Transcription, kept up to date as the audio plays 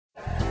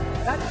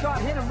That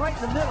shot hit him right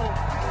in the middle,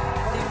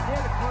 but he was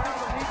there to corral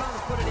the rebound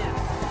and put it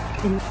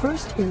in. In the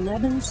first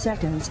 11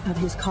 seconds of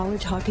his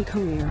college hockey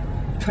career,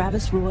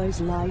 Travis Roy's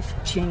life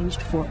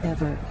changed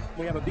forever.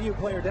 We have a BU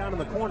player down in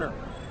the corner.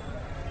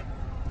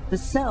 The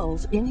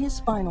cells in his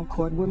spinal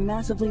cord were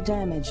massively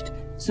damaged,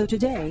 so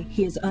today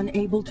he is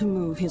unable to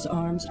move his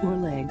arms or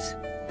legs.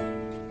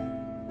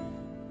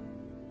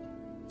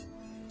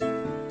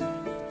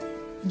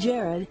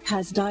 Jared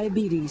has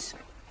diabetes.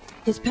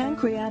 His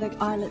pancreatic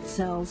islet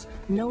cells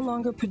no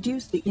longer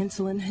produce the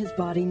insulin his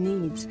body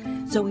needs,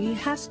 so he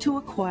has to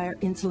acquire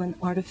insulin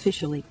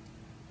artificially.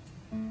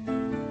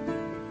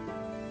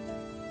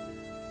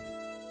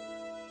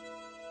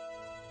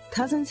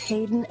 Cousins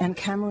Hayden and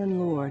Cameron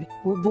Lord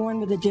were born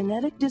with a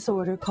genetic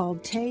disorder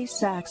called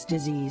Tay-Sachs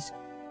disease.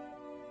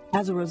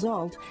 As a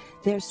result,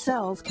 their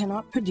cells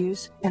cannot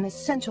produce an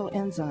essential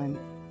enzyme.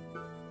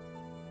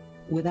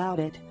 Without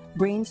it,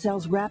 brain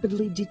cells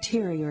rapidly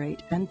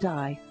deteriorate and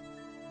die.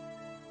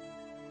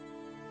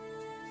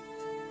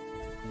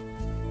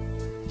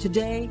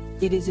 Today,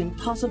 it is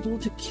impossible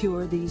to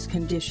cure these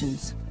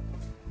conditions,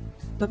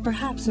 but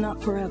perhaps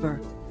not forever.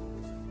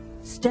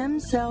 Stem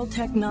cell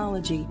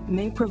technology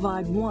may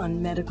provide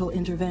one medical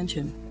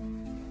intervention.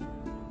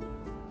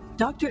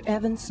 Dr.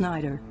 Evan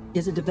Snyder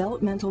is a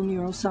developmental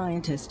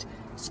neuroscientist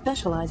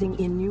specializing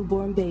in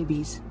newborn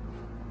babies.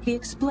 He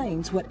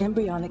explains what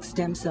embryonic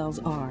stem cells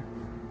are.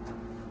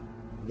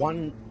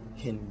 One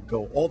can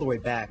go all the way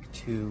back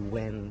to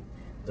when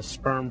the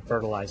sperm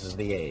fertilizes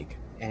the egg,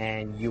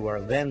 and you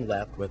are then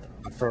left with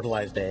a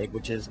fertilized egg,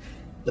 which is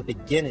the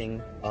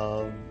beginning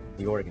of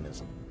the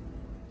organism.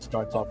 It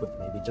starts off with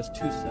maybe just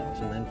 2 cells,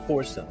 and then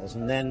 4 cells,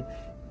 and then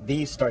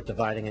these start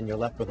dividing, and you're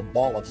left with a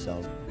ball of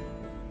cells.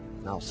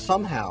 Now,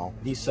 somehow,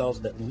 these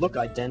cells that look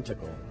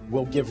identical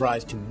will give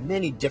rise to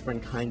many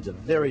different kinds of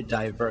very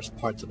diverse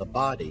parts of the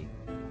body.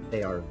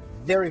 They are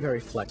very, very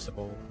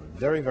flexible,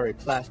 very, very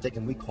plastic,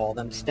 and we call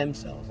them stem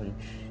cells. And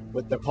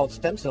what they're called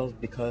stem cells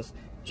because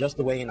just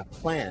the way in a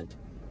plant,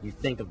 you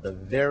think of the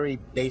very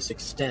basic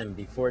stem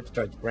before it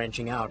starts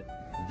branching out.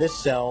 This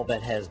cell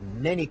that has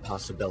many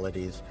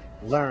possibilities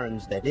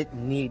learns that it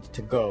needs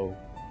to go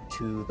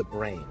to the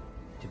brain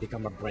to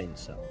become a brain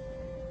cell.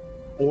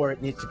 Or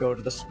it needs to go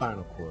to the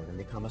spinal cord and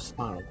become a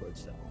spinal cord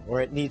cell. Or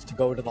it needs to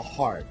go to the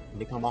heart and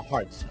become a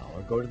heart cell.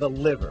 Or go to the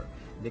liver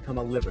and become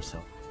a liver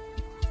cell.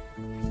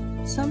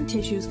 Some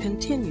tissues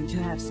continue to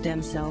have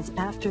stem cells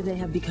after they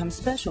have become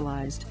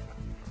specialized,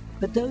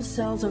 but those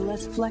cells are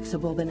less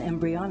flexible than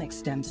embryonic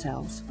stem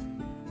cells.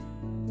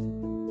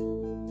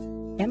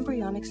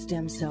 Embryonic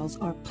stem cells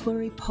are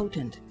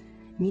pluripotent,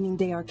 meaning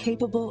they are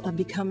capable of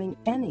becoming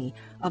any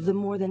of the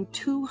more than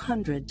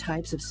 200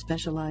 types of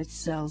specialized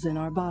cells in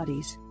our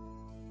bodies.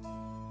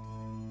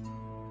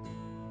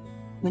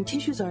 When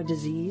tissues are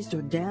diseased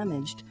or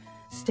damaged,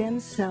 stem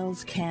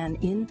cells can,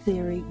 in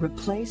theory,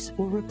 replace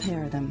or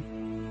repair them.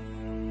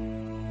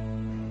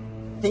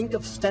 Think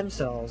of stem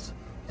cells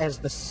as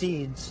the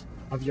seeds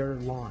of your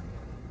lawn.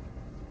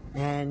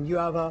 And you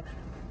have a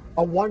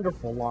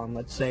wonderful lawn,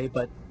 let's say,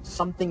 but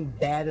something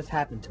bad has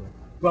happened to it.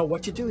 Well,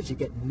 what you do is you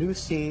get new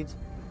seeds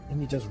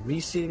and you just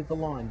reseed the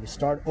lawn. You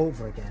start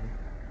over again.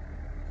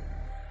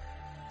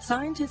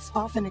 Scientists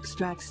often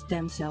extract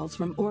stem cells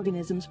from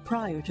organisms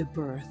prior to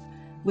birth,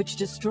 which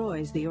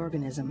destroys the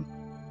organism.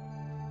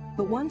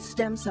 But once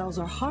stem cells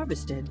are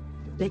harvested,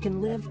 they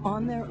can live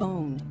on their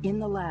own in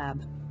the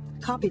lab,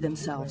 copy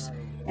themselves,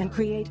 and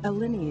create a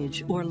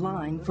lineage or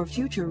line for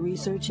future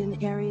research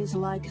in areas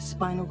like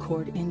spinal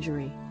cord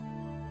injury.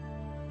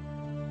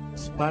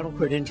 Spinal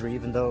cord injury,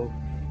 even though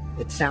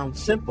it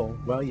sounds simple,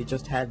 well, you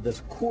just had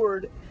this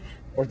cord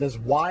or this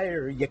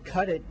wire, you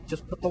cut it,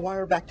 just put the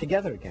wire back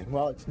together again.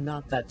 Well, it's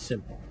not that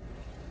simple.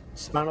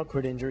 Spinal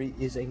cord injury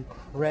is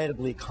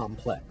incredibly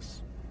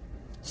complex.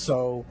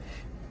 So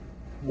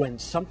when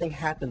something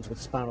happens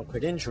with spinal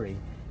cord injury,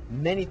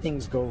 many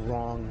things go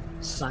wrong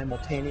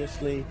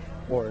simultaneously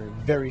or in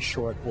very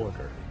short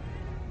order.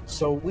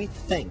 So we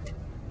think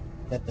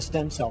that the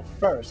stem cell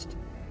first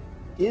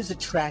is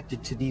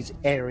attracted to these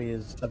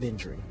areas of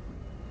injury.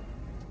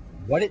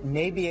 What it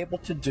may be able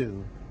to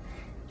do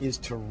is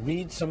to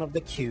read some of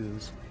the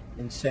cues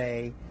and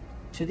say,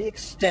 to the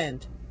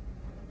extent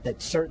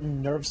that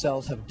certain nerve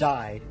cells have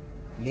died,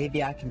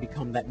 maybe I can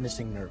become that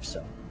missing nerve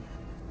cell.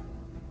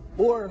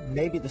 Or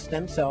maybe the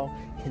stem cell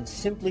can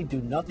simply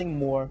do nothing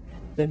more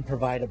than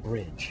provide a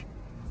bridge.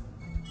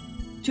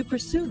 To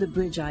pursue the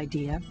bridge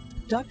idea,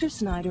 Dr.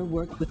 Snyder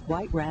worked with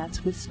white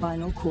rats with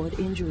spinal cord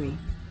injury.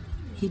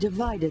 He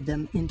divided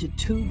them into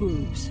 2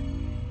 groups.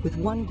 With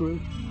one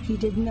group, he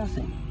did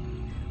nothing.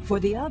 For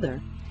the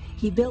other,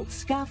 he built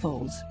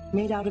scaffolds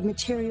made out of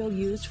material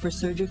used for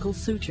surgical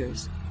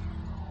sutures.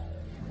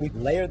 We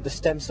layered the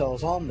stem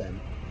cells on them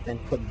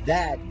and put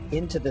that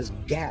into this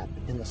gap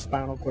in the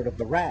spinal cord of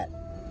the rat,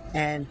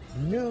 and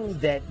knew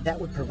that that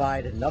would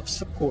provide enough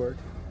support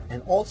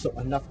and also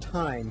enough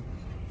time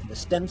for the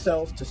stem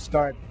cells to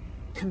start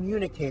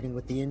communicating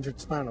with the injured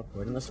spinal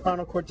cord, and the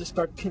spinal cord to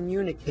start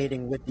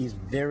communicating with these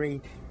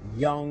very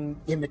young,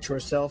 immature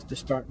cells to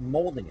start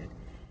molding it.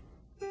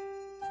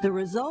 The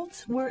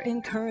results were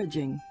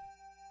encouraging.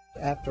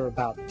 After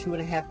about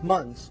 2.5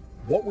 months,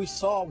 what we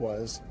saw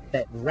was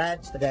that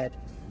rats that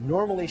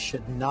normally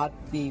should not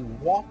be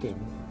walking,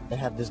 that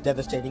have this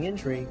devastating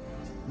injury,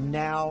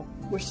 now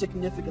were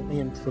significantly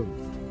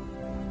improved.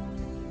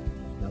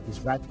 Now,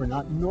 these rats were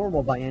not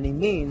normal by any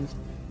means,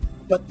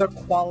 but their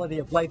quality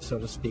of life, so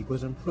to speak,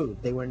 was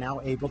improved. They were now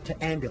able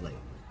to ambulate.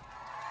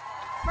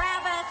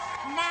 Travis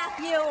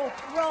Matthew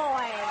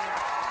Roy.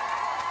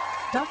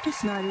 Dr.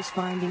 Snyder's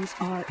findings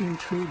are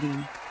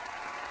intriguing.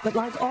 But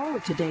like all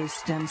of today's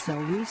stem cell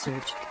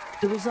research,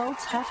 the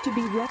results have to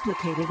be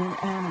replicated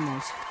in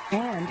animals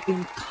and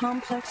in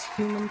complex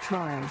human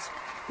trials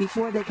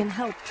before they can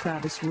help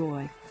Travis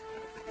Roy,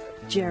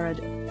 Jared,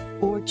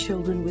 or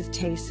children with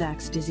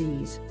Tay-Sachs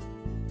disease.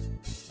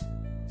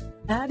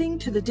 Adding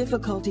to the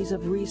difficulties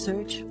of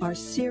research are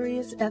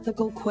serious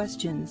ethical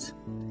questions.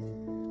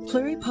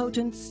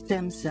 Pluripotent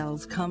stem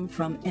cells come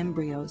from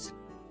embryos.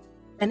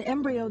 An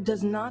embryo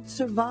does not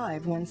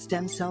survive when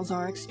stem cells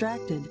are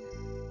extracted,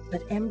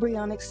 but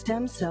embryonic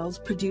stem cells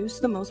produce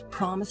the most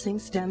promising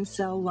stem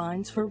cell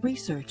lines for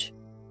research.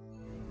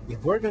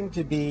 If we're going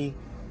to be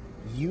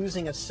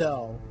using a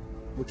cell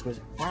which was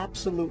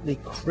absolutely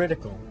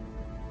critical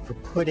for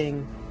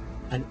putting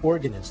an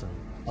organism,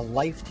 a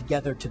life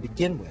together to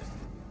begin with,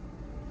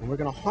 and we're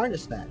going to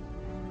harness that,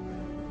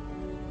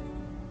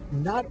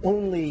 not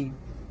only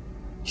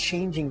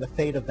changing the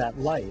fate of that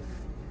life,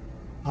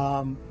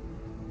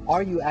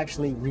 are you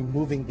actually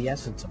removing the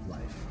essence of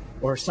life?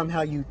 Or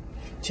somehow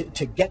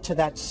to get to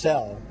that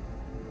cell,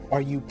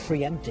 are you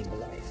preempting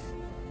life?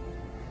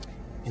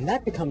 And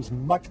that becomes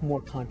much more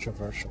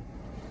controversial,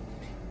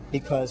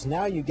 because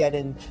now you get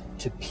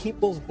into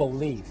people's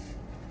belief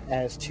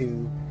as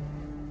to,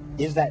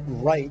 is that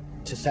right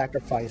to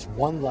sacrifice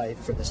one life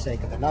for the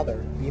sake of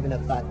another, even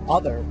if that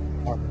other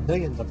are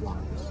millions of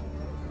lives?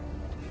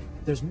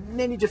 There's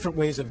many different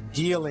ways of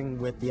dealing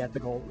with the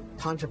ethical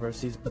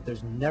controversies, but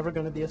there's never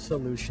going to be a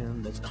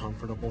solution that's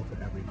comfortable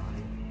for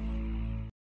everybody.